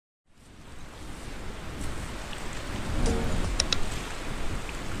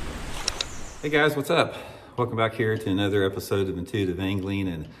Hey guys, what's up? Welcome back here to another episode of Intuitive Angling,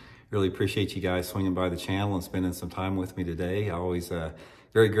 and really appreciate you guys swinging by the channel and spending some time with me today. I always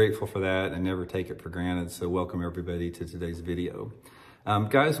very grateful for that and never take it for granted. So welcome everybody to today's video.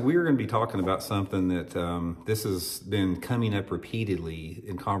 Guys, we're going to be talking about something that this has been coming up repeatedly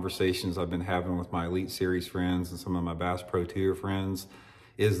in conversations I've been having with my Elite Series friends and some of my Bass Pro Tour friends,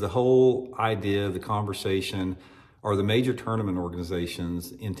 is the whole idea, the conversation, are the major tournament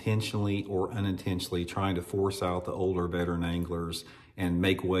organizations intentionally or unintentionally trying to force out the older veteran anglers and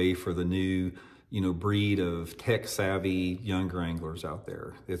make way for the new, breed of tech-savvy younger anglers out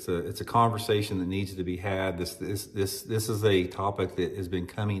there? It's a conversation that needs to be had. This is a topic that has been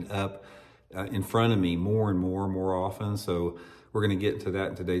coming up in front of me more and more often. So we're going to get into that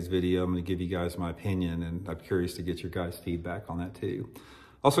in today's video. I'm going to give you guys my opinion, and I'm curious to get your guys' feedback on that too.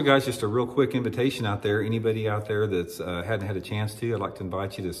 Also, guys, just a real quick invitation out there. Anybody out there that's hadn't had a chance to, I'd like to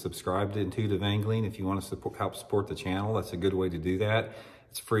invite you to subscribe to Intuitive Angling. If you want to help support the channel, that's a good way to do that.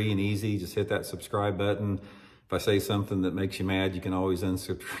 It's free and easy. Just hit that subscribe button. If I say something that makes you mad, you can always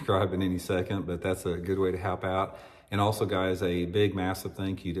unsubscribe in any second, but that's a good way to help out. And also, guys, a big, massive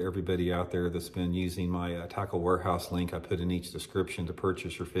thank you to everybody out there that's been using my Tackle Warehouse link I put in each description to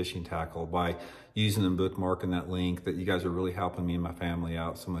purchase your fishing tackle. By using and bookmarking that link, that you guys are really helping me and my family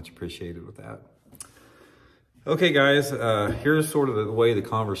out. So much appreciated with that. Okay, guys, here's sort of the way the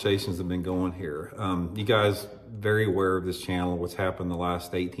conversations have been going here. You guys very aware of this channel, what's happened the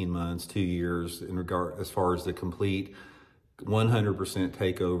last 18 months, 2 years, in regard as far as the complete 100%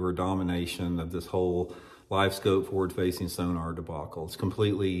 takeover, domination of this whole live scope forward-facing sonar debacle. It's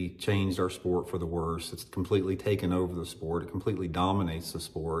completely changed our sport for the worse. It's completely taken over the sport. It completely dominates the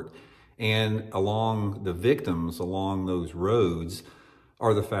sport. And along the victims, along those roads,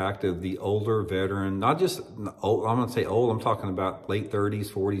 are the fact of the older veteran, not just old, I'm going to say old, I'm talking about late 30s,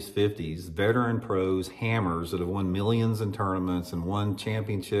 40s, 50s, veteran pros, hammers that have won millions in tournaments and won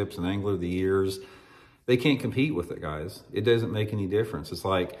championships and Angler of the Years. They can't compete with it, guys. It doesn't make any difference. It's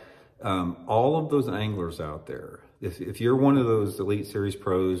like, all of those anglers out there, if you're one of those Elite Series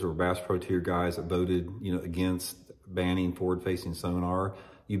pros or Bass Pro Tour guys that voted, against banning forward-facing sonar,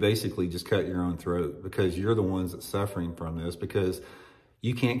 you basically just cut your own throat, because you're the ones that's suffering from this, because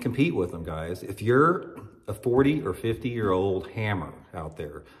you can't compete with them, guys. If you're a 40 or 50-year-old hammer out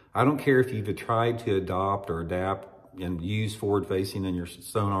there, I don't care if you've tried to adopt or adapt and use forward-facing in your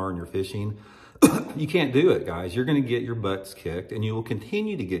sonar and your fishing, you can't do it, guys. You're going to get your butts kicked, and you will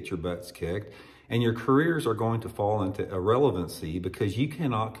continue to get your butts kicked, and your careers are going to fall into irrelevancy, because you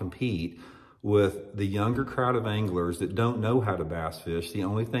cannot compete with the younger crowd of anglers that don't know how to bass fish. The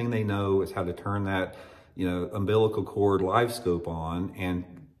only thing they know is how to turn that, umbilical cord live scope on and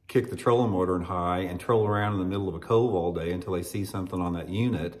kick the trolling motor in high and troll around in the middle of a cove all day until they see something on that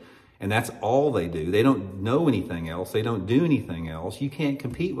unit. And that's all they do. They don't know anything else. They don't do anything else. You can't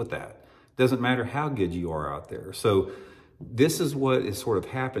compete with that. Doesn't matter how good you are out there. So this is what has sort of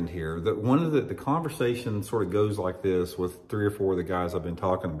happened here. That one of the conversation sort of goes like this with 3 or 4 of the guys I've been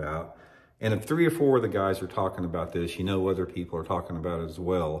talking about. And if 3 or 4 of the guys are talking about this, other people are talking about it as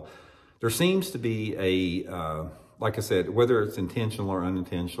well. There seems to be a, like I said, whether it's intentional or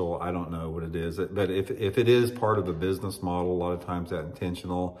unintentional, I don't know what it is. But if it is part of a business model, a lot of times that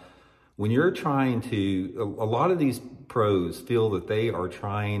intentional, when you're trying to, a lot of these pros feel that they are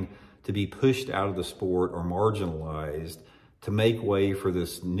trying to be pushed out of the sport or marginalized to make way for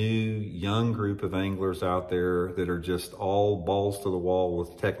this new young group of anglers out there that are just all balls to the wall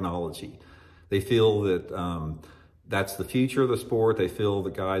with technology. They feel that that's the future of the sport. They feel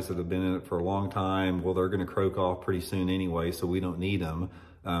the guys that have been in it for a long time, well, they're going to croak off pretty soon anyway, so we don't need them.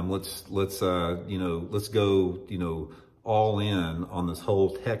 Let's go, all in on this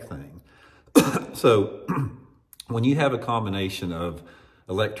whole tech thing. So when you have a combination of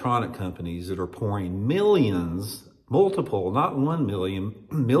electronic companies that are pouring millions, multiple, not 1 million,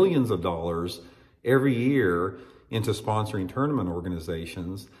 millions of dollars every year into sponsoring tournament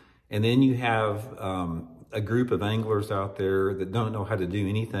organizations, and then you have a group of anglers out there that don't know how to do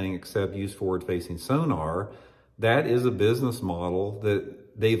anything except use forward-facing sonar, that is a business model that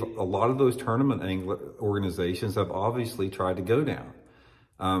a lot of those tournament angler organizations have obviously tried to go down,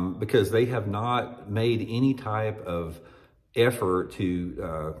 because they have not made any type of effort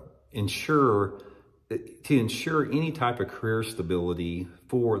to ensure any type of career stability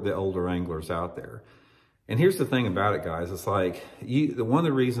for the older anglers out there. And here's the thing about it, guys. It's like, one of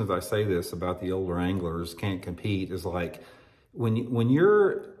the reasons I say this about the older anglers can't compete is like,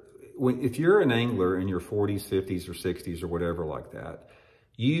 if you're an angler in your 40s, 50s, or 60s or whatever like that,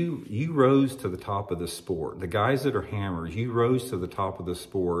 You rose to the top of the sport. The guys that are hammers, you rose to the top of the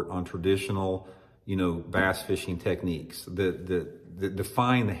sport on traditional, bass fishing techniques that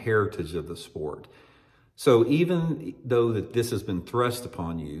define the heritage of the sport. So even though that this has been thrust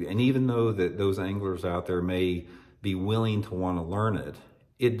upon you, and even though that those anglers out there may be willing to want to learn it,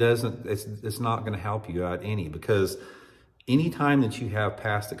 it's not going to help you out any, because anytime that you have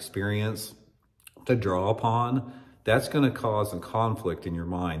past experience to draw upon, that's going to cause a conflict in your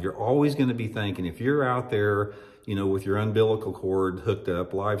mind. You're always going to be thinking, if you're out there, with your umbilical cord hooked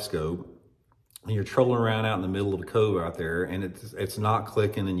up, live scope, and you're trolling around out in the middle of the cove out there, and it's not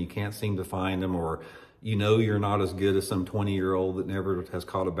clicking and you can't seem to find them, or you're not as good as some 20-year-old that never has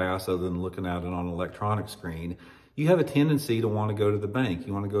caught a bass other than looking at it on an electronic screen, you have a tendency to want to go to the bank.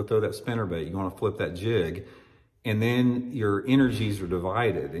 You want to go throw that spinnerbait. You want to flip that jig. And then your energies are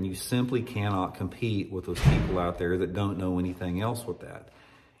divided, and you simply cannot compete with those people out there that don't know anything else with that.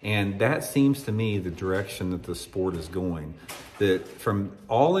 And that seems to me the direction that the sport is going. That from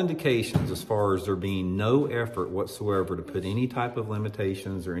all indications, as far as there being no effort whatsoever to put any type of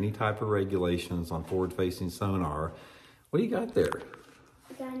limitations or any type of regulations on forward-facing sonar. What do you got there?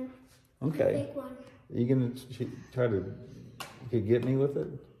 A gun. Okay. A big one. Are you going to try to get me with it?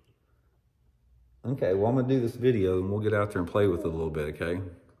 Okay, well, I'm going to do this video and we'll get out there and play with it a little bit, okay?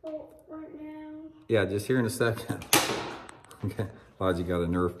 Oh, right now. Yeah, just here in a second. Okay, Elijah got a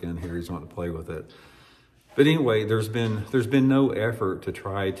Nerf gun here. He's wanting to play with it. But anyway, there's been no effort to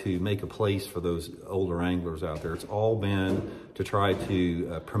try to make a place for those older anglers out there. It's all been to try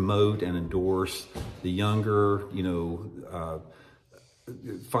to promote and endorse the younger,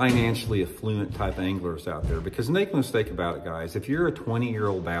 financially affluent type anglers out there. Because make no mistake about it, guys, if you're a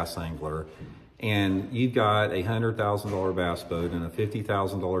 20-year-old bass angler and you've got a $100,000 bass boat and a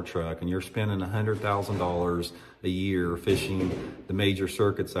 $50,000 truck, and you're spending $100,000 a year fishing the major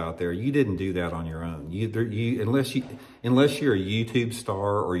circuits out there, you didn't do that on your own. Unless you're a YouTube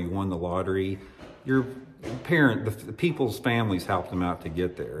star or you won the lottery, your the people's families helped them out to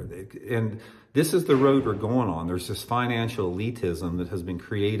get there. And this is the road we're going on. There's this financial elitism that has been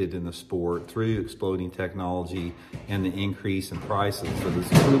created in the sport through exploding technology and the increase in prices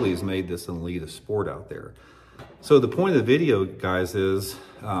that truly has made this an elitist sport out there. So the point of the video, guys, is,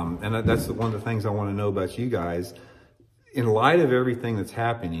 and that's one of the things I want to know about you guys, in light of everything that's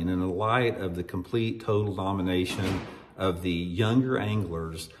happening, and in light of the complete total domination of the younger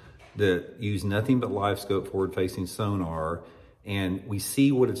anglers that use nothing but live scope forward-facing sonar, and we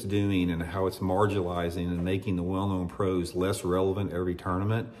see what it's doing and how it's marginalizing and making the well-known pros less relevant every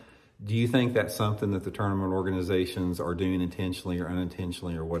tournament, do you think that's something that the tournament organizations are doing intentionally or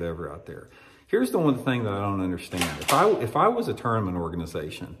unintentionally or whatever out there? Here's the one thing that I don't understand. If I was a tournament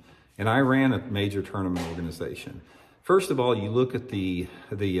organization and I ran a major tournament organization, first of all, you look at the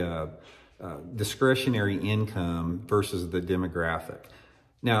discretionary income versus the demographic.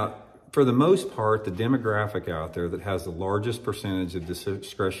 Now, for the most part, the demographic out there that has the largest percentage of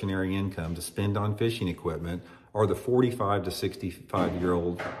discretionary income to spend on fishing equipment are the 45 to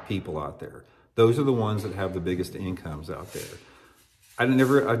 65-year-old people out there. Those are the ones that have the biggest incomes out there. I've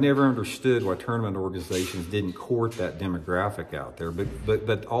never understood why tournament organizations didn't court that demographic out there,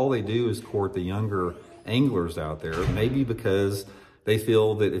 but all they do is court the younger anglers out there, maybe because they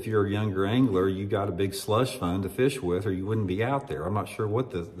feel that if you're a younger angler, you got a big slush fund to fish with, or you wouldn't be out there. I'm not sure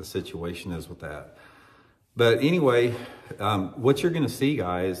what the situation is with that. But anyway, what you're going to see,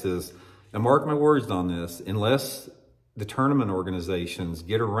 guys, is, and mark my words on this, unless the tournament organizations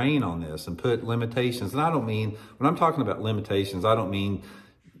get a rein on this and put limitations, and I don't mean, when I'm talking about limitations, I don't mean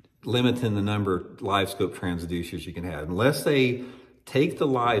limiting the number of live scope transducers you can have. Unless they take the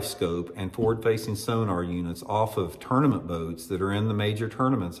live scope and forward-facing sonar units off of tournament boats that are in the major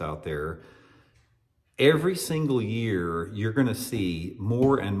tournaments out there, every single year you're going to see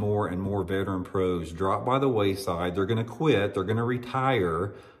more and more and more veteran pros drop by the wayside. They're going to quit. They're going to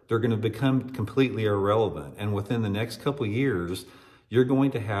retire. They're going to become completely irrelevant. And within the next couple of years, you're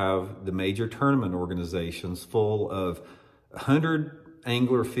going to have the major tournament organizations full of 100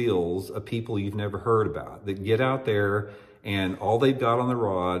 angler fields of people you've never heard about that get out there, and all they've got on the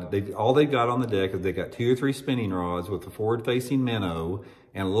rod, all they've got on the deck is they got 2 or 3 spinning rods with a forward-facing minnow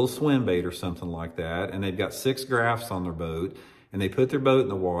and a little swim bait or something like that, and they've got 6 graphs on their boat, and they put their boat in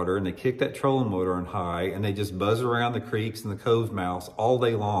the water, and they kick that trolling motor on high, and they just buzz around the creeks and the cove mouths all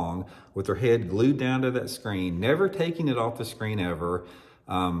day long with their head glued down to that screen, never taking it off the screen ever,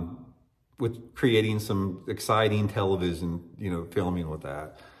 with creating some exciting television, filming with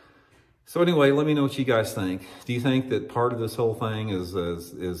that. So anyway, let me know what you guys think. Do you think that part of this whole thing is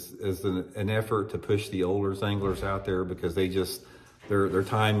an effort to push the older anglers out there because they their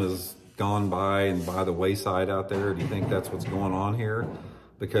time has gone by and by the wayside out there? Do you think that's what's going on here?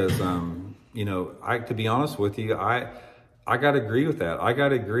 Because, you know, to be honest with you, I got to agree with that. I got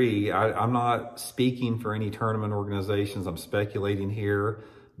to agree. I'm not speaking for any tournament organizations. I'm speculating here,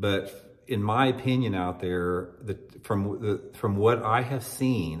 but in my opinion out there, from what I have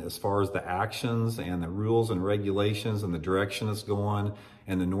seen as far as the actions and the rules and regulations and the direction it's going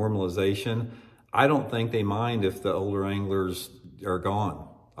and the normalization, I don't think they mind if the older anglers are gone.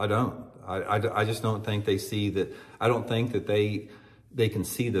 I don't. I just don't think they see that. I don't think that they can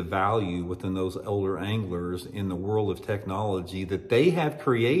see the value within those older anglers in the world of technology that they have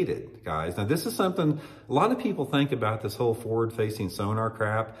created, guys. Now, this is something a lot of people think about this whole forward-facing sonar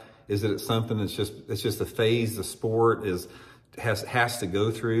crap, is that it's something that's just a phase the sport has to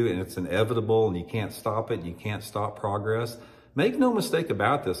go through, and it's inevitable, and you can't stop it, and you can't stop progress. Make no mistake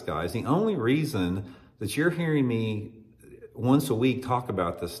about this, guys. The only reason that you're hearing me once a week talk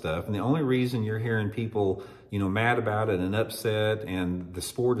about this stuff, and the only reason you're hearing people, you know, mad about it and upset and the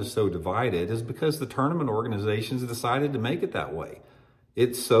sport is so divided, is because the tournament organizations decided to make it that way.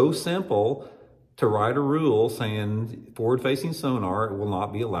 It's so simple to write a rule saying forward-facing sonar will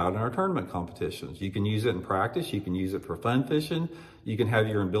not be allowed in our tournament competitions. You can use it in practice. You can use it for fun fishing. You can have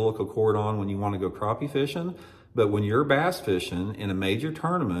your umbilical cord on when you want to go crappie fishing. But when you're bass fishing in a major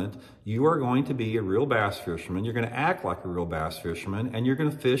tournament, you are going to be a real bass fisherman. You're going to act like a real bass fisherman, and you're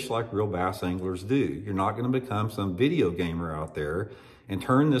going to fish like real bass anglers do. You're not going to become some video gamer out there and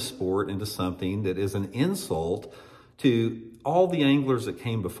turn this sport into something that is an insult to all the anglers that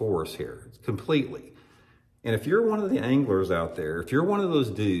came before us here, completely. And if you're one of the anglers out there, if you're one of those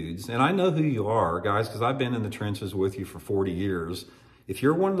dudes, and I know who you are, guys, because I've been in the trenches with you for 40 years, if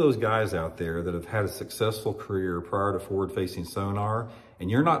you're one of those guys out there that have had a successful career prior to forward-facing sonar, and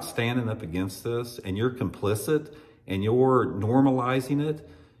you're not standing up against this, and you're complicit, and you're normalizing it,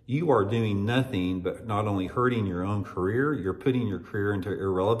 you are doing nothing but not only hurting your own career, you're putting your career into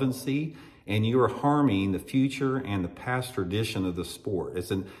irrelevancy, and you are harming the future and the past tradition of the sport.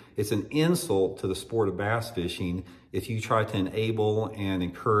 It's an insult to the sport of bass fishing if you try to enable and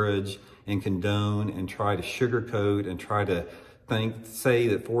encourage and condone and try to sugarcoat and try to say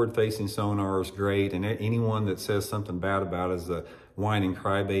that forward-facing sonar is great, and anyone that says something bad about it is a whining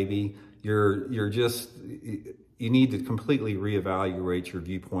crybaby. You need to completely reevaluate your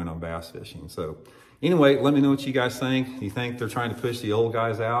viewpoint on bass fishing. So anyway, let me know what you guys think. Do you think they're trying to push the old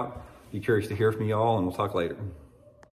guys out? Be curious to hear from y'all, and we'll talk later.